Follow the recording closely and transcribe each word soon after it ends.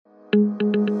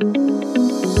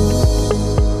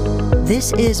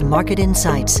This is Market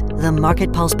Insights, the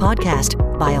Market Pulse podcast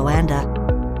by Oanda.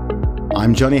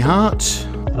 I'm Johnny Hart.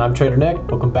 And I'm Trader Nick.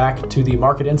 Welcome back to the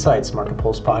Market Insights Market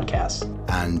Pulse podcast.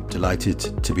 And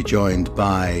delighted to be joined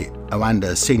by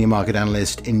Oanda Senior Market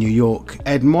Analyst in New York,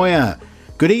 Ed Moyer.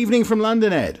 Good evening from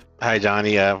London, Ed. Hi,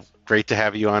 Johnny. Great to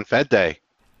have you on Fed Day.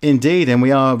 Indeed, and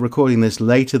we are recording this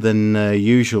later than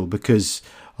usual because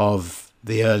of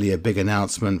the earlier big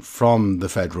announcement from the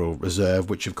Federal Reserve,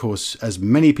 which, of course, as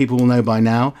many people will know by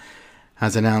now,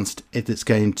 has announced it's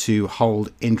going to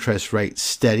hold interest rates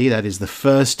steady. That is the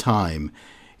first time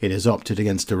it has opted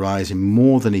against a rise in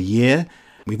more than a year.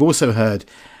 We've also heard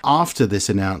after this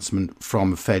announcement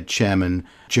from Fed Chairman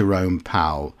Jerome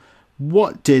Powell.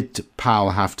 What did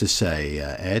Powell have to say,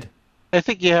 Ed? I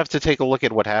think you have to take a look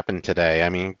at what happened today. I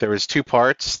mean, there was two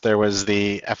parts. There was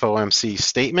the FOMC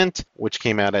statement, which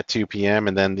came out at 2 p.m.,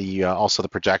 and then also the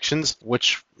projections,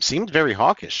 which seemed very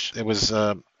hawkish. It was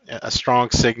a strong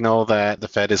signal that the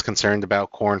Fed is concerned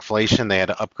about core inflation. They had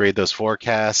to upgrade those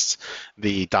forecasts.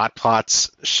 The dot plots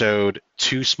showed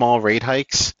two small rate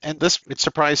hikes, and it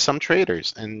surprised some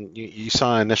traders. And you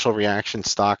saw initial reaction,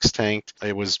 stocks tanked.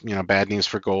 It was bad news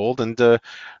for gold. And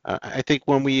I think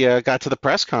when we got to the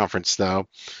press conference, though,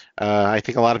 I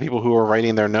think a lot of people who were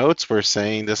writing their notes were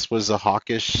saying this was a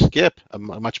hawkish skip, a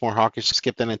much more hawkish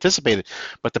skip than anticipated.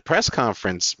 But the press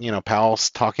conference, Powell's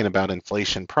talking about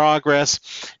inflation progress,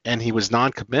 and he was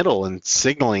non-committal and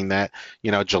signaling that,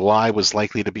 July was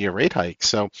likely to be a rate hike.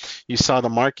 So you saw the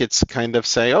markets kind of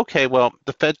say, okay, well,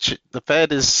 the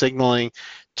Fed is signaling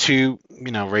two,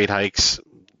 rate hikes,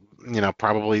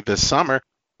 probably this summer.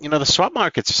 The swap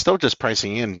markets are still just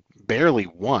pricing in barely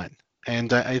one.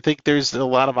 And I think there's a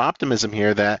lot of optimism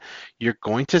here that you're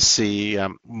going to see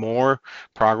more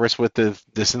progress with the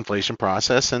disinflation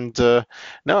process. And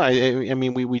no, I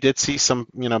mean we did see some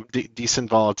decent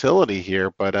volatility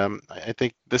here, but I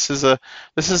think this is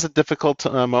a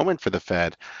difficult moment for the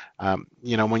Fed.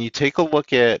 When you take a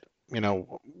look at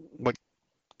what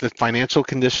the financial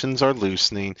conditions are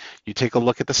loosening, you take a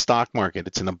look at the stock market.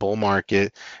 It's in a bull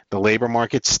market. The labor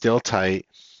market's still tight.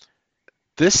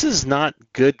 This is not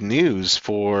good news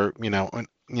for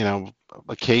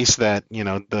a case that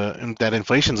that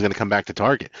inflation is going to come back to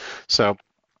target. So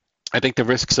I think the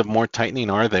risks of more tightening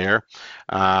are there,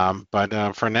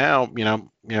 but for now,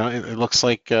 it looks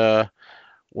like we're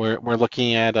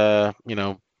looking at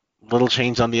little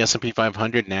change on the S&P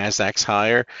 500, Nasdaq's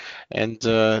higher, and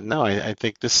no, I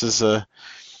think this is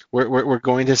we're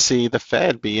going to see the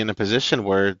Fed be in a position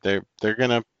where they're going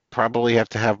to probably have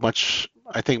to have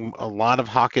I think a lot of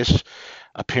hawkish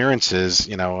appearances,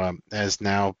 as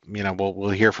now, we'll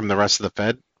hear from the rest of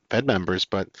the Fed members,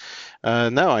 but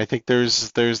no, I think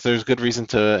there's good reason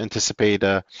to anticipate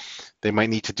they might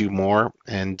need to do more,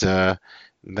 and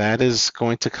that is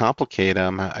going to complicate,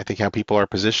 I think, how people are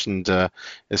positioned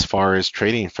as far as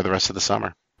trading for the rest of the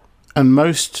summer. And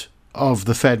most of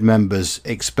the Fed members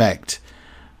expect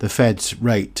the Fed's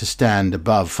rate to stand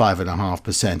above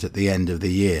 5.5% at the end of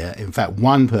the year. In fact,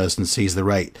 one person sees the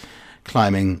rate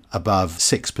climbing above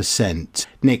 6%.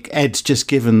 Nick, Ed's just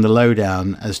given the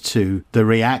lowdown as to the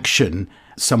reaction,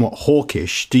 somewhat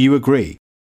hawkish. Do you agree?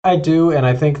 I do, and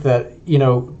I think that,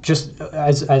 just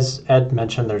as Ed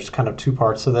mentioned, there's kind of two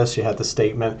parts to this. You had the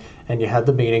statement and you had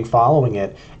the meeting following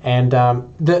it. And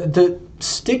the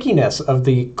stickiness of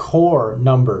the core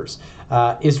numbers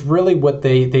is really what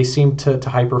they seem to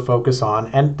hyper-focus on.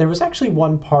 And there was actually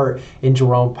one part in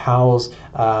Jerome Powell's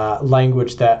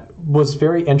language that was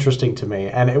very interesting to me,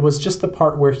 and it was just the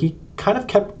part where he kind of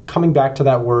kept coming back to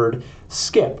that word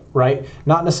skip, right?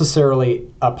 Not necessarily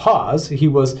a pause. He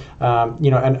was,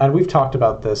 and we've talked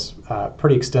about this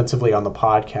pretty extensively on the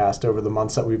podcast over the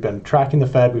months that we've been tracking the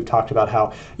Fed. We've talked about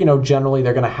how, generally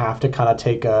they're going to have to kind of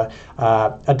take a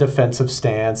defensive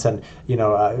stance and,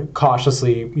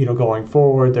 cautiously, going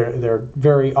forward. They're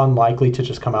very unlikely to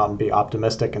just come out and be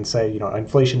optimistic and say,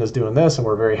 inflation is doing this and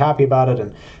we're very happy about it.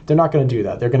 And they're not going to do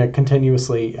that. They're going to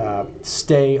continuously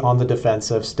stay on the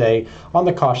defensive, stay on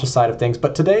the cautious side of things.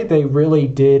 But today they really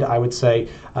did, I would say,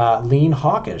 lean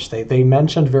hawkish. They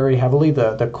mentioned very heavily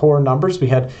the core numbers. We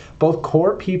had both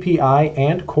core PPI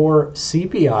and core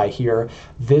CPI here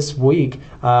this week.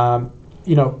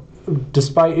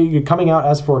 Despite coming out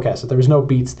as forecasted, there was no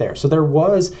beats there. So there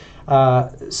was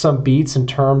some beats in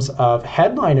terms of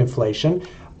headline inflation.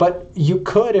 But you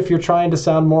could, if you're trying to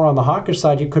sound more on the hawkish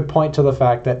side, you could point to the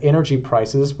fact that energy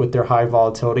prices with their high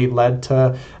volatility led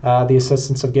to the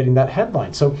assistance of getting that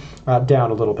headline so down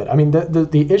a little bit. I mean,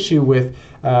 the issue with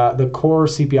the core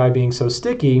CPI being so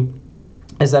sticky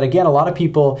is that, again, a lot of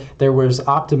people, there was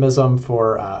optimism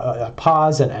for a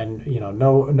pause and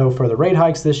no further rate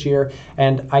hikes this year.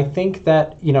 And I think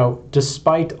that,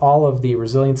 despite all of the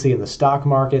resiliency in the stock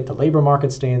market, the labor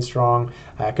market staying strong,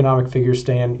 economic figures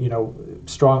staying,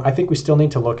 strong, I think we still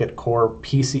need to look at core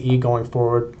PCE going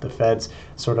forward, the Fed's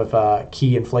sort of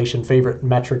key inflation favorite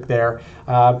metric there,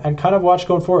 and kind of watch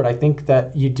going forward. I think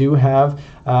that you do have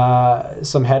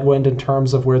some headwind in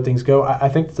terms of where things go. I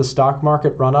think the stock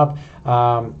market run-up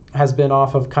has been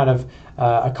off of kind of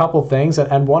a couple things.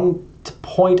 And one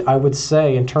point I would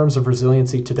say in terms of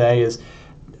resiliency today is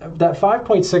that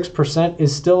 5.6%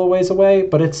 is still a ways away,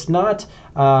 but it's not,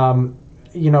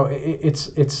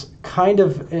 it's kind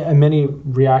of, many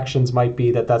reactions might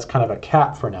be that that's kind of a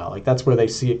cap for now. Like that's where they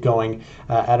see it going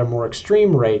at a more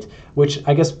extreme rate, which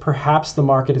I guess perhaps the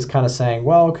market is kind of saying,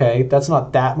 well, okay, that's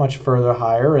not that much further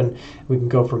higher and we can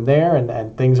go from there,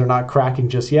 and things are not cracking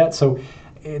just yet. So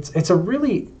it's a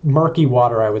really murky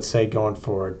water, I would say, going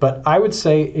forward. But I would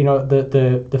say,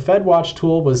 the Fed Watch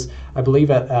tool was, I believe,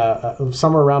 at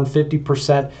somewhere around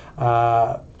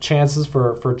 50% chances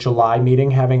for July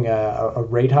meeting having a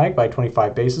rate hike by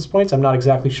 25 basis points. I'm not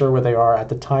exactly sure where they are at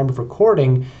the time of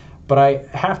recording, but I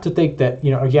have to think that,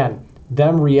 again,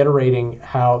 them reiterating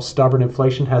how stubborn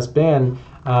inflation has been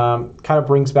kind of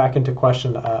brings back into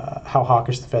question how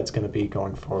hawkish the Fed's going to be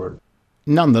going forward.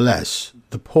 Nonetheless,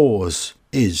 the pause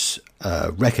is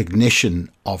a recognition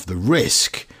of the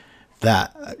risk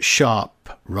that a sharp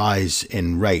rise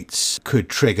in rates could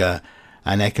trigger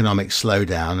an economic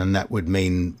slowdown, and that would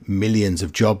mean millions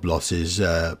of job losses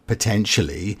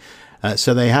potentially.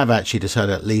 So they have actually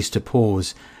decided at least to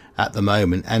pause at the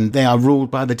moment, and they are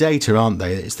ruled by the data, aren't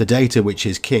they? It's the data which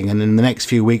is king. And in the next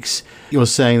few weeks, you're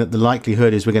saying that the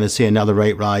likelihood is we're going to see another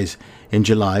rate rise in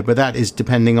July, but that is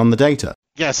depending on the data.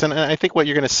 Yes, and I think what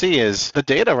you're going to see is the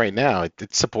data right now, it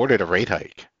supported a rate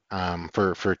hike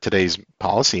for today's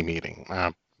policy meeting.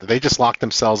 They just locked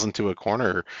themselves into a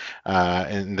corner,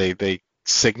 and they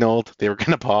signaled they were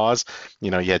going to pause.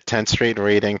 You had 10 straight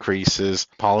rate increases.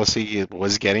 Policy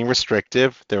was getting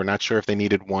restrictive. They were not sure if they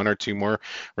needed one or two more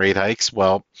rate hikes.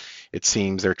 Well, it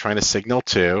seems they're trying to signal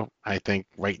two. I think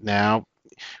right now,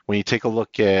 when you take a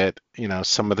look at,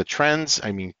 some of the trends,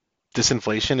 I mean,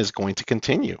 disinflation is going to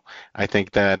continue. I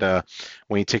think that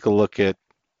when you take a look at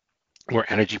where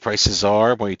energy prices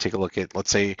are, when you take a look at,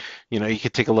 let's say, you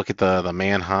could take a look at the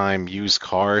Manheim used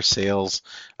car sales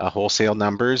wholesale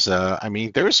numbers. I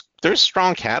mean, there's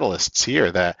strong catalysts here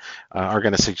that are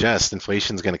going to suggest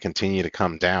inflation is going to continue to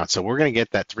come down. So we're going to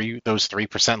get those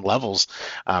 3% levels,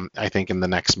 I think, in the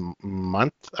next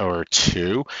month or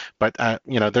two. But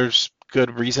there's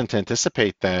good reason to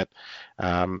anticipate that.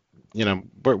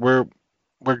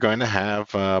 We're going to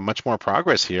have much more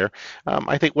progress here.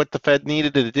 I think what the Fed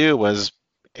needed to do was,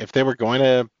 if they were going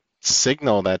to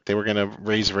signal that they were going to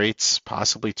raise rates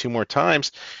possibly two more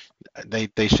times,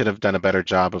 they should have done a better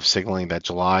job of signaling that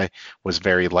July was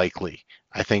very likely.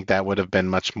 I think that would have been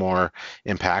much more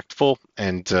impactful.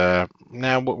 And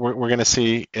now we're going to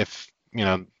see if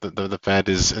the Fed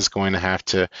is going to have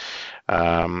to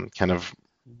kind of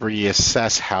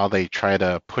reassess how they try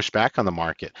to push back on the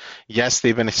market. Yes,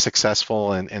 they've been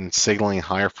successful in signaling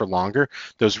higher for longer.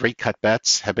 Those rate cut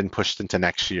bets have been pushed into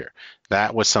next year.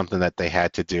 That was something that they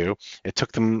had to do. It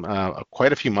took them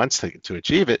quite a few months to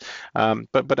achieve it.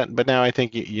 But now I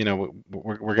think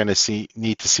we're going to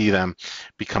need to see them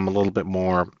become a little bit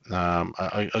more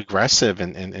aggressive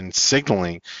in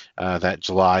signaling that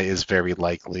July is very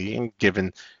likely, and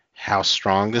given how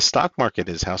strong the stock market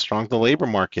is, how strong the labor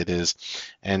market is.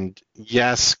 And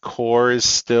yes, core is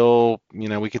still,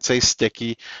 we could say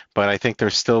sticky, but I think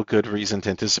there's still good reason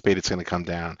to anticipate it's going to come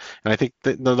down. And I think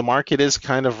the market is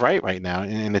kind of right now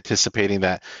in anticipating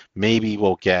that maybe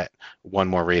we'll get one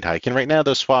more rate hike. And right now,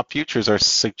 those swap futures are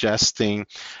suggesting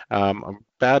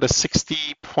about a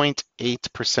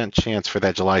 60.8% chance for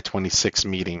that July 26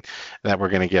 meeting that we're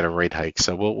going to get a rate hike.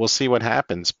 So we'll see what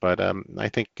happens. But I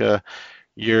think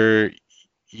you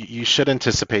should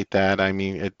anticipate that.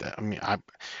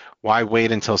 Why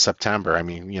wait until September? I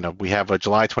mean, we have a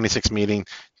July 26th meeting,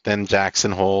 then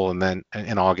Jackson Hole, and then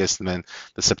in August, and then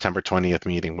the September 20th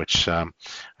meeting, which I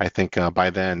think by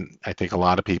then, I think a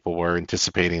lot of people were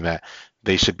anticipating that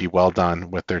they should be well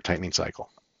done with their tightening cycle.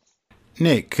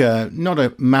 Nick, not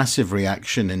a massive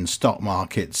reaction in stock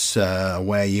markets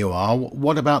where you are.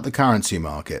 What about the currency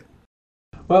market?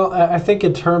 Well, I think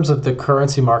in terms of the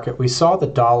currency market, we saw the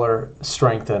dollar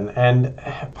strengthen, and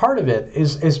part of it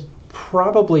is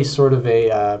probably sort of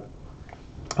a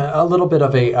a little bit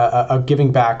of a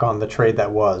giving back on the trade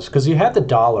that was, because you had the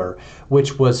dollar,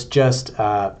 which was just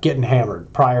getting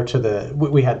hammered prior to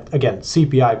we had, again,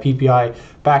 CPI, PPI,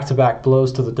 back-to-back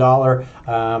blows to the dollar,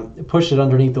 pushed it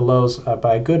underneath the lows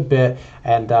by a good bit,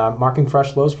 and marking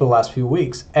fresh lows for the last few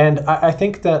weeks. And I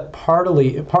think that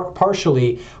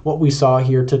partially what we saw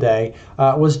here today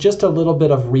was just a little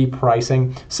bit of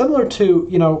repricing, similar to,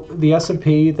 the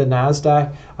S&P, the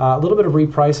NASDAQ, a little bit of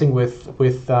repricing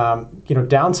with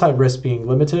downside risk being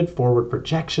limited, forward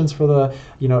projections for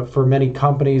many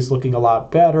companies looking a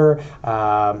lot better.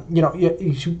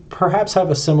 You perhaps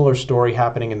have a similar story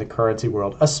happening in the currency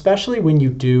world, especially when you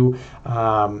do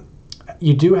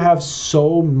have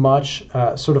so much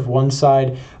sort of one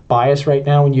side bias right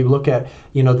now. When you look at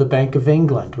the Bank of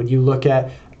England, when you look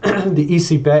at the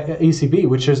ECB,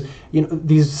 which is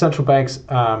these central banks.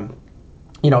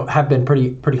 Have been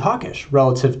pretty hawkish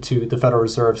relative to the Federal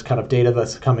Reserve's kind of data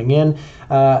that's coming in.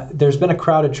 There's been a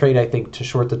crowded trade, I think, to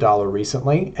short the dollar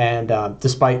recently. And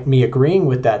despite me agreeing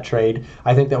with that trade,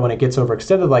 I think that when it gets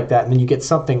overextended like that, and then you get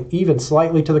something even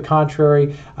slightly to the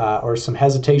contrary, or some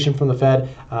hesitation from the Fed,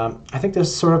 I think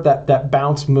there's sort of that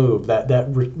bounce move, that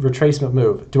retracement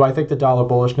move. Do I think the dollar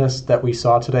bullishness that we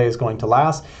saw today is going to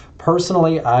last?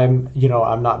 Personally, I'm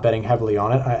not betting heavily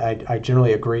on it. I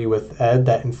generally agree with Ed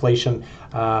that inflation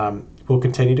will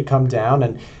continue to come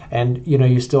down, and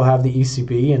you still have the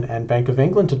ECB and Bank of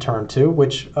England to turn to,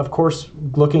 which, of course,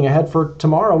 looking ahead for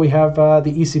tomorrow, we have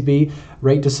the ECB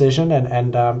rate decision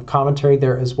and commentary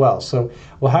there as well. So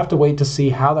we'll have to wait to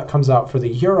see how that comes out for the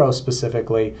euro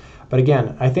specifically. But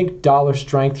again, I think dollar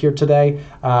strength here today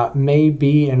may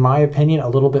be, in my opinion, a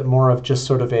little bit more of just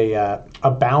sort of a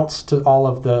bounce to all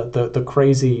of the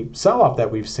crazy sell-off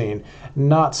that we've seen.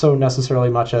 Not so necessarily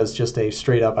much as just a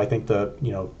straight up, I think the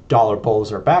dollar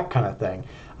bulls are back kind of thing.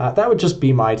 That would just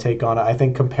be my take on it. I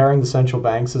think comparing the central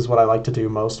banks is what I like to do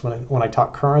most when I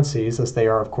talk currencies, as they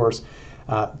are, of course,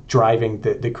 driving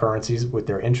the currencies with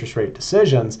their interest rate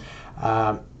decisions.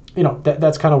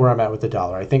 That's kind of where I'm at with the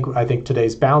dollar. I think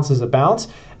today's bounce is a bounce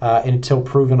until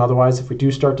proven otherwise. If we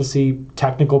do start to see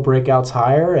technical breakouts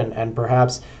higher and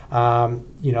perhaps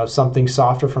something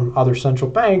softer from other central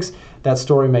banks, that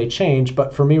story may change.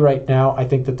 But for me right now, I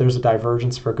think that there's a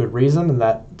divergence for a good reason, and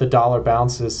that the dollar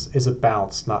bounce is a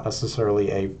bounce, not necessarily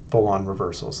a full-on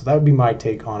reversal. So that would be my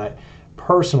take on it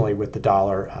personally with the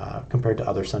dollar compared to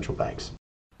other central banks.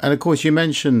 And of course, you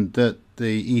mentioned that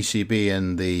the ECB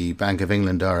and the Bank of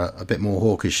England are a bit more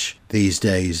hawkish these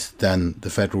days than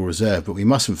the Federal Reserve. But we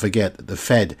mustn't forget that the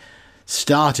Fed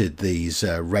started these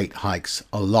rate hikes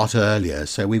a lot earlier.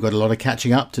 So we've got a lot of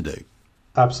catching up to do.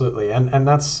 Absolutely. And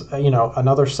that's,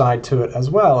 another side to it as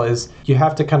well, is you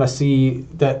have to kind of see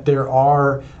that there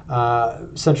are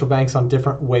central banks on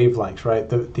different wavelengths, right?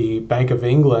 The Bank of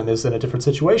England is in a different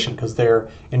situation because their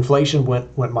inflation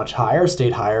went much higher,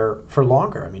 stayed higher for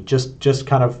longer. I mean, just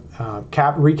kind of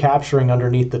recapturing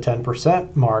underneath the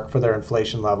 10% mark for their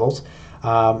inflation levels.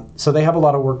 So they have a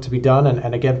lot of work to be done.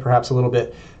 And again, perhaps a little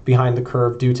bit behind the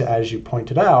curve due to, as you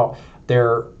pointed out,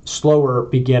 their slower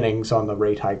beginnings on the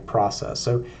rate hike process.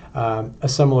 So a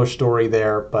similar story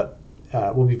there, but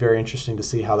will be very interesting to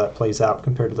see how that plays out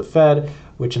compared to the Fed,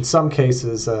 which in some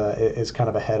cases is kind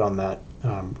of ahead on that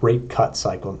rate cut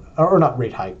cycle, or not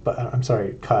rate hike, but I'm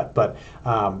sorry, cut, but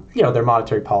their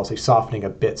monetary policy softening a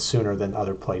bit sooner than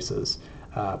other places.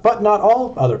 But not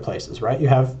all other places, right? You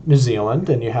have New Zealand,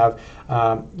 and you have,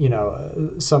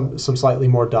 some slightly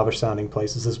more dovish-sounding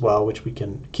places as well, which we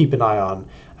can keep an eye on.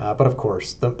 But of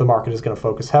course, the market is going to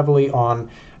focus heavily on,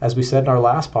 as we said in our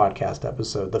last podcast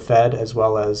episode, the Fed, as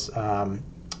well as,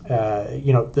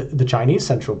 the Chinese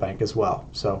central bank as well.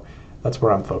 So that's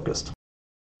where I'm focused.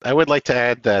 I would like to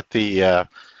add that the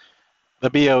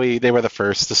BOE, they were the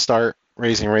first to start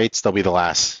raising rates. They'll be the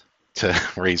last to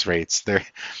raise rates. There's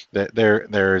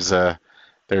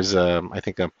I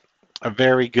think a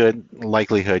very good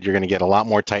likelihood you're going to get a lot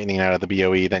more tightening out of the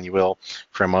BOE than you will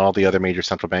from all the other major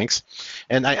central banks.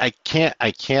 And I can't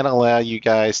allow you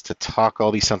guys to talk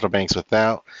all these central banks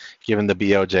without giving the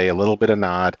BOJ a little bit of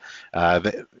nod.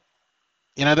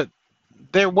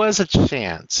 There was a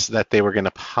chance that they were going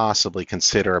to possibly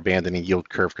consider abandoning yield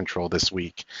curve control this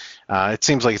week. It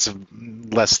seems like it's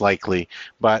less likely,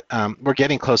 but we're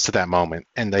getting close to that moment,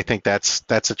 and I think that's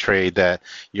a trade that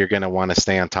you're going to want to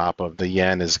stay on top of. The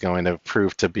yen is going to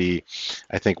prove to be,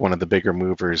 I think, one of the bigger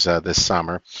movers this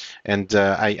summer, and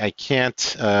I can't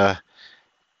deny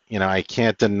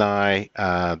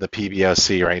the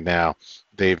PBOC right now.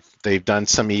 They've done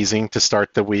some easing to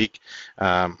start the week.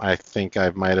 I think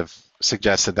I might have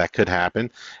suggested that could happen,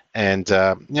 and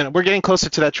we're getting closer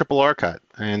to that triple R cut,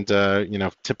 and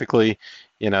typically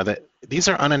that these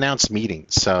are unannounced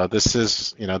meetings. So this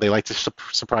is, they like to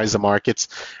surprise the markets,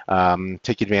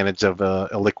 take advantage of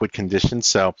a liquid condition.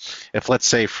 So if, let's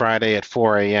say, Friday at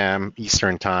 4 a.m.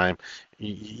 Eastern time,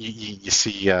 you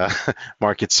see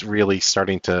markets really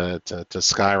starting to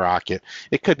skyrocket.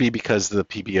 It could be because the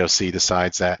PBOC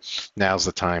decides that now's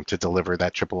the time to deliver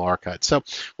that triple R cut. So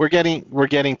we're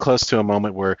getting close to a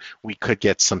moment where we could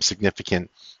get some significant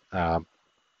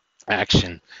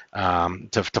action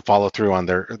to follow through on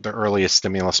the earliest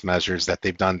stimulus measures that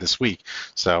they've done this week.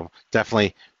 So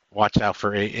definitely watch out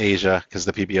for Asia, because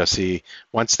the PBOC,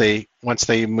 once they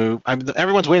move,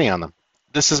 everyone's waiting on them.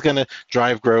 This is going to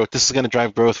drive growth. This is going to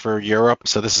drive growth for Europe.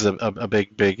 So this is a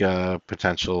big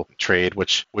potential trade,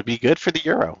 which would be good for the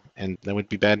euro, and that would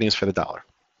be bad news for the dollar.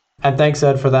 And thanks,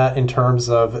 Ed, for that. In terms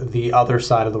of the other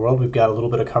side of the world, we've got a little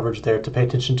bit of coverage there to pay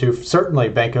attention to. Certainly,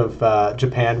 Bank of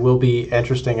Japan will be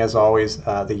interesting as always.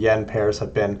 The yen pairs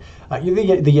have been,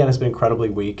 the yen has been incredibly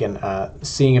weak, and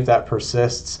seeing if that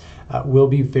persists will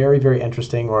be very, very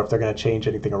interesting, or if they're going to change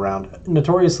anything around.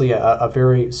 Notoriously, a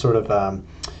very sort of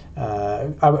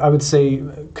I would say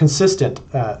consistent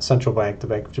central bank, the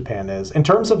Bank of Japan is. In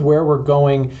terms of where we're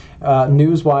going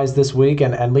news-wise this week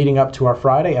and leading up to our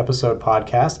Friday episode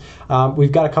podcast,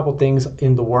 we've got a couple things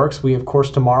in the works. We, of course,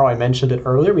 tomorrow, I mentioned it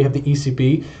earlier, we have the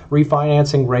ECB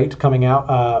refinancing rate coming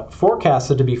out,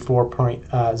 forecasted to be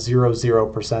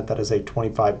 4.00%. That is a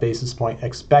 25 basis point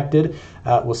expected.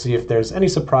 We'll see if there's any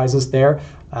surprises there.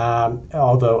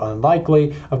 Although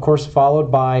unlikely, of course,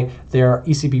 followed by their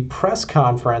ECB press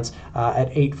conference at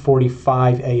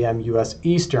 8:45 a.m. U.S.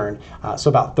 Eastern, so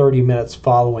about 30 minutes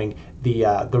following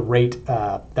the rate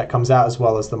that comes out, as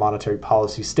well as the monetary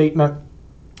policy statement.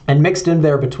 And mixed in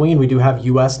there between, we do have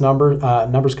U.S.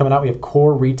 numbers coming out. We have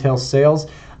core retail sales.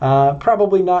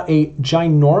 Probably not a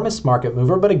ginormous market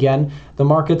mover, but again, the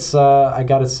market's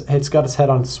it's got its head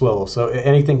on its swivel, so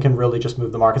anything can really just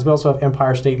move the markets. We also have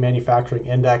Empire State Manufacturing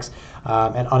Index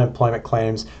and unemployment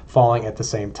claims falling at the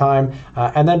same time.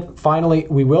 And then finally,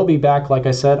 we will be back, like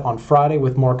I said, on Friday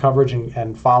with more coverage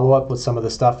and follow-up with some of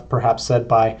the stuff perhaps said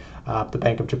by the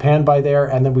Bank of Japan by there.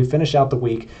 And then we finish out the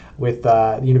week with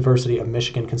the University of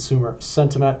Michigan Consumer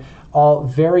Sentiment. All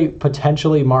very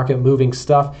potentially market-moving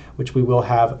stuff, which we will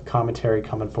have commentary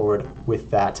coming forward with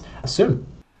that soon.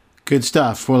 Good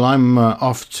stuff. Well, I'm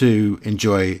off to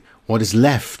enjoy what is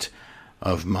left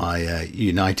of my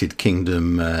United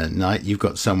Kingdom night. You've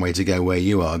got some way to go where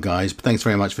you are, guys. But thanks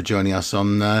very much for joining us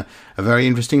on a very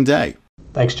interesting day.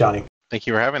 Thanks, Johnny. Thank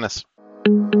you for having us.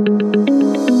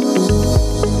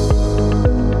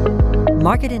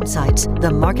 Market Insights,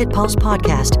 the Market Pulse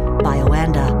podcast by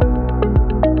Oanda.